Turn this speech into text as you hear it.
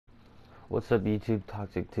What's up YouTube,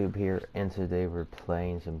 Toxic Tube here, and today we're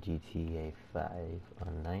playing some GTA 5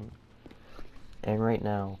 online. And right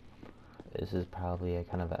now, this is probably a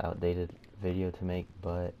kind of an outdated video to make,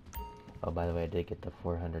 but, oh by the way, I did get the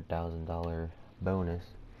 $400,000 bonus.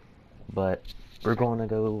 But, we're going to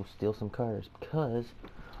go steal some cars, because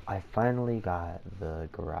I finally got the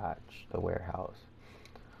garage, the warehouse.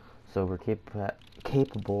 So we're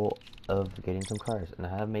capable of getting some cars, and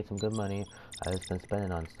I have made some good money. I've just been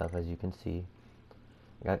spending on stuff, as you can see.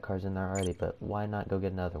 I got cars in there already, but why not go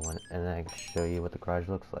get another one, and then I can show you what the garage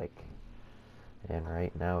looks like. And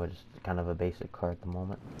right now, it's kind of a basic car at the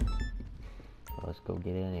moment. Well, let's go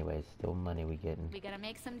get it anyways. Still money we getting. We gonna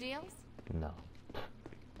make some deals? No.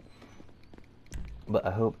 But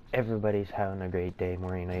I hope everybody's having a great day,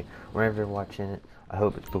 morning, night, wherever you're watching it. I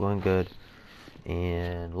hope it's going good.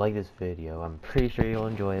 And like this video, I'm pretty sure you'll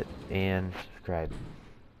enjoy it, and subscribe.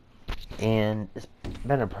 And it's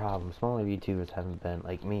been a problem. Smaller YouTubers haven't been,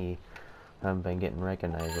 like me, haven't been getting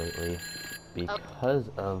recognized lately because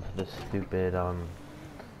of the stupid,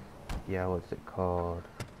 yeah, what's it called?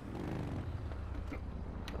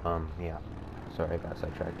 Yeah, sorry, I got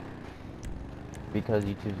sidetracked. Because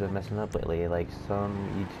YouTube's been messing up lately, like some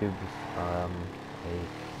YouTubes,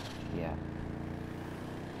 yeah.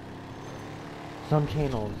 Some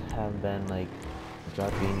channels have been, like,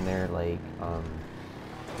 dropping their, like,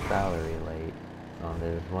 salary, like,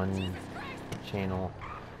 there's one channel,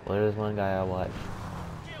 well, there's one guy I watch,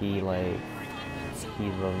 he's making,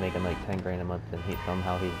 like, 10 grand a month, and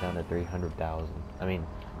somehow he's down to 300,000, I mean,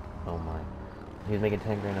 oh my, he was making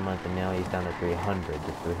 10 grand a month, and now he's down to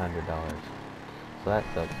just $300, so that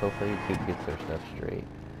sucks. Hopefully YouTube gets their stuff straight.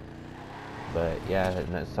 But yeah,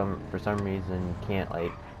 and for some reason, can't,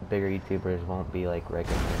 like, bigger YouTubers won't be, like,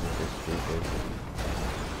 recognized as stupid.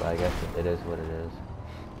 But I guess it is what it is.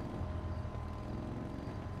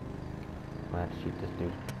 I have to shoot this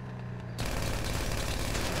dude.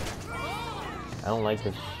 I don't like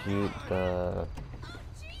to shoot the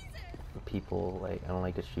people, like, I don't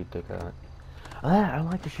like to shoot the gun. I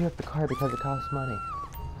don't like to shoot up the car because it costs money.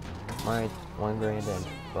 Alright, 1 grand in.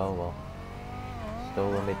 Well. Still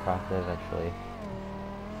gonna make profit eventually.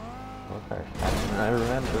 Okay. I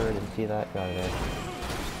remember, I didn't see that guy there.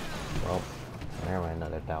 Well, there went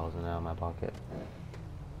another 1,000 out of my pocket.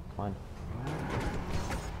 Come on.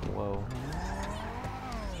 Whoa.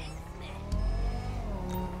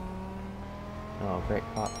 Oh, great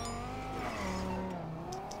cops.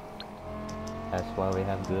 That's why we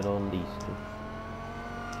have good old Easter.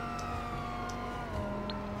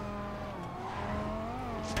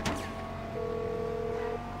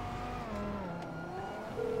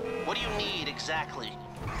 What do you need exactly?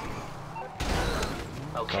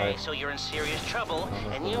 Okay, Sorry. so you're in serious trouble,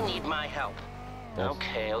 and you need my help. Yes,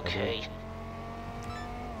 Okay. Okay,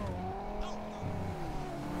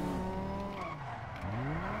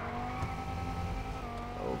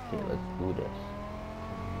 let's do this.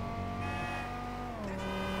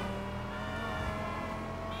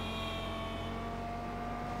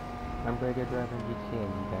 I'm pretty good driving GTA,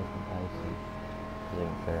 you guys can probably see. Because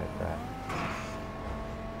I'm fair at that.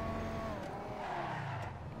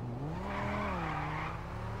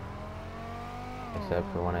 Except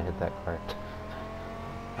for when I hit that cart.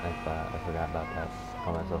 I forgot about that. I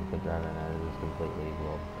call myself good driving, and it was completely the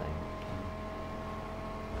old thing.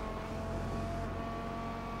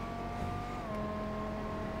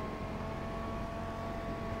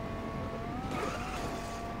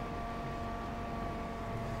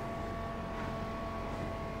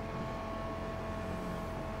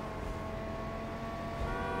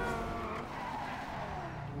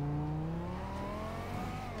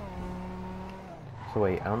 So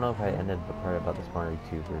wait, I don't know if I ended the part about the smarter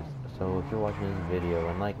YouTubers. So if you're watching this video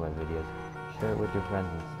and like my videos, share it with your friends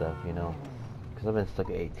and stuff, you know. Because I've been stuck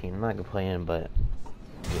at 18. I'm not complaining, but,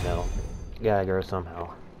 you know, gotta grow somehow.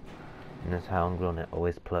 And that's how I'm gonna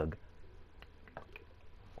always plug.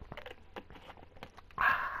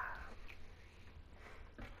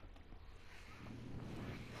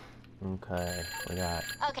 Okay,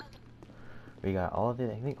 we got all of it.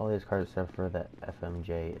 I think all these cars except for the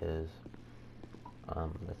FMJ is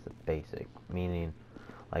that's the basic, meaning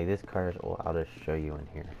like this car is, well, I'll just show you in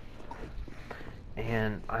here.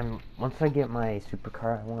 And once I get my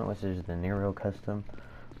supercar I want, which is the Nero Custom,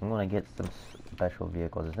 I'm gonna get some special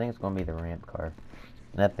vehicles. I think it's gonna be the ramp car.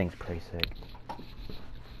 And that thing's pretty sick.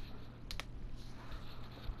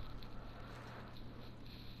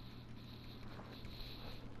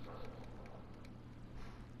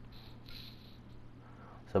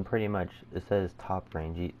 So pretty much it says top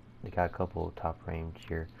range. They got a couple of top range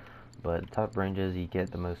here, but top ranges you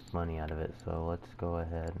get the most money out of it. So let's go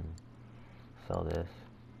ahead and sell this.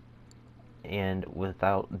 And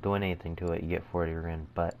without doing anything to it, you get 40 grand.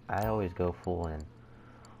 But I always go full in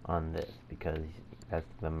on this because that's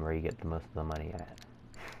where you get the most of the money at.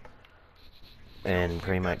 And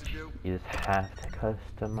pretty much, you just have to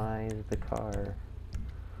customize the car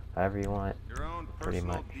however you want, pretty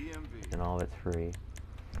much, and all of it's free.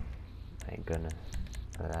 Thank goodness.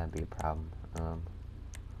 That'd be a problem.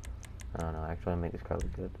 I don't know, actually I make this car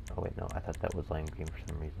look good. Oh wait, no, I thought that was lime green for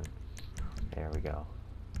some reason. There we go.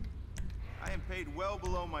 I am paid well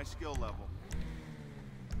below my skill level.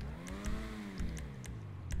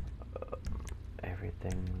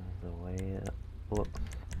 Everything the way it looks.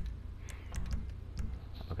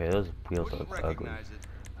 Okay, those wheels look ugly.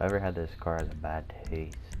 Whoever had this car has a bad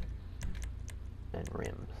taste. And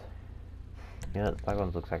rims. Yeah, the black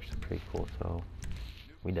one looks actually pretty cool, so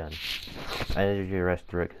we done. I usually rest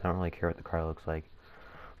through it because I don't really care what the car looks like.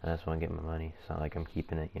 I just want to get my money. It's not like I'm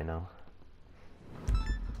keeping it, you know.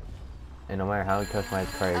 And no matter how you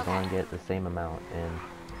customize the car, you're going to get the same amount. And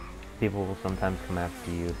people will sometimes come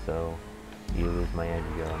after you, so you lose money as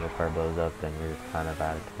you go. And the car blows up, then you're kind of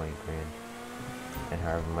out of 20 grand. And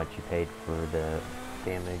however much you paid for the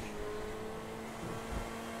damage.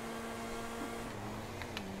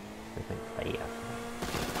 Yeah,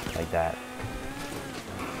 like that.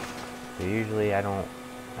 So usually I don't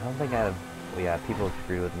think I have, well, yeah, people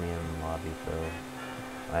screwed with me in the lobby, so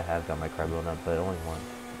I have got my car blown up, but only once.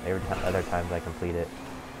 Other times I complete it,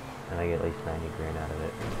 and I get at least 90 grand out of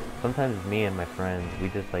it. Sometimes me and my friends, we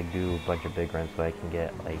just like do a bunch of big runs so I can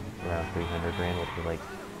get like around 300 grand, which is like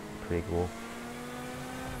pretty cool.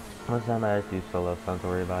 Most of the time I just do solo, so I don't have to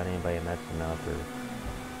worry about anybody messing up or,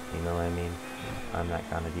 you know what I mean? I'm that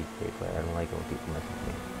kind of GTA player. I don't like it when people mess with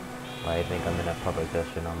me. Why I think I'm in a public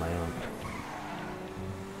session on my own.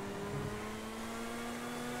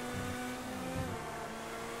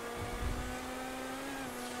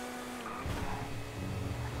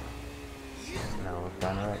 No, it's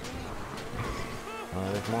not right.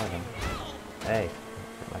 Oh, there's more of them. Hey,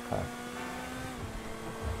 get my car.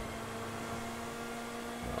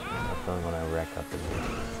 Oh, man, that's the only one I wreck up in here.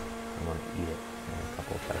 I'm gonna eat it in a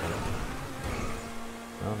couple of seconds.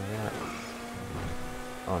 Oh my god.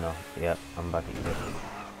 Oh no, yep, I'm about to eat it.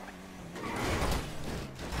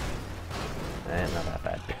 Not that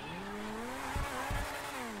bad.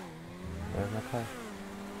 There's my car.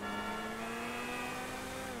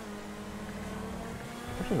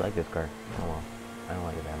 I actually like this car. Oh well, I don't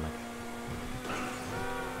like it that much.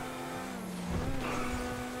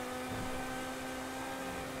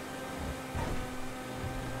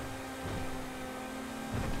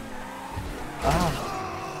 Ah!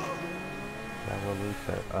 That will lose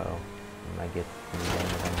it. Uh-oh. I might get some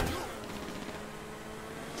damage on me.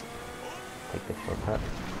 Take the shortcut.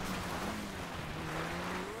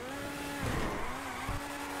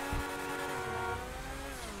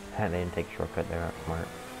 They didn't take a shortcut, they're not smart.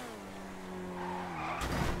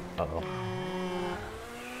 Uh-oh.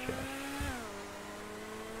 Shit.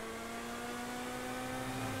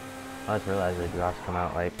 I just realized the drops come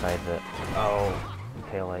out right by the... Oh!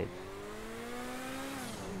 Tail lights.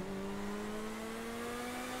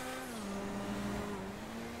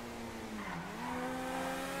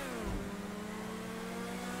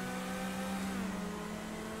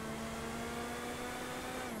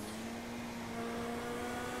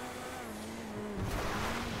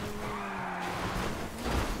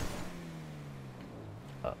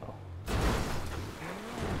 Uh-oh.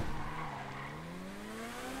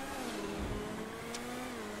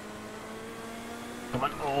 Come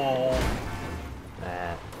on. Oh!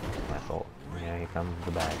 Nah, my fault. Yeah, here comes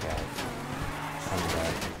the bad guy. I'm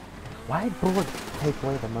bad. Why bullets take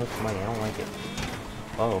away the most money? I don't like it.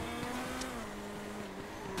 Oh.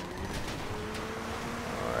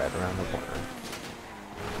 Right around the corner.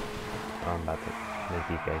 Oh, I'm about to make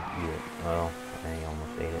these guys eat it. Well, I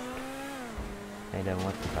almost ate it. Hey Devin,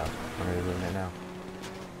 what's this house? I wonder who's living there now.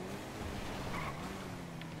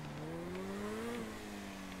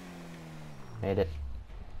 Made it.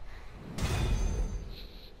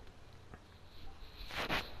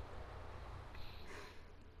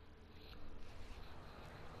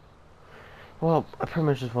 Well, I pretty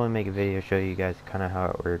much just want to make a video show you guys kind of how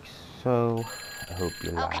it works. So, I hope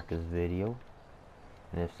you like this video.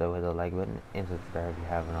 And if so, hit the like button and subscribe if you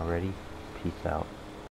haven't already. Peace out.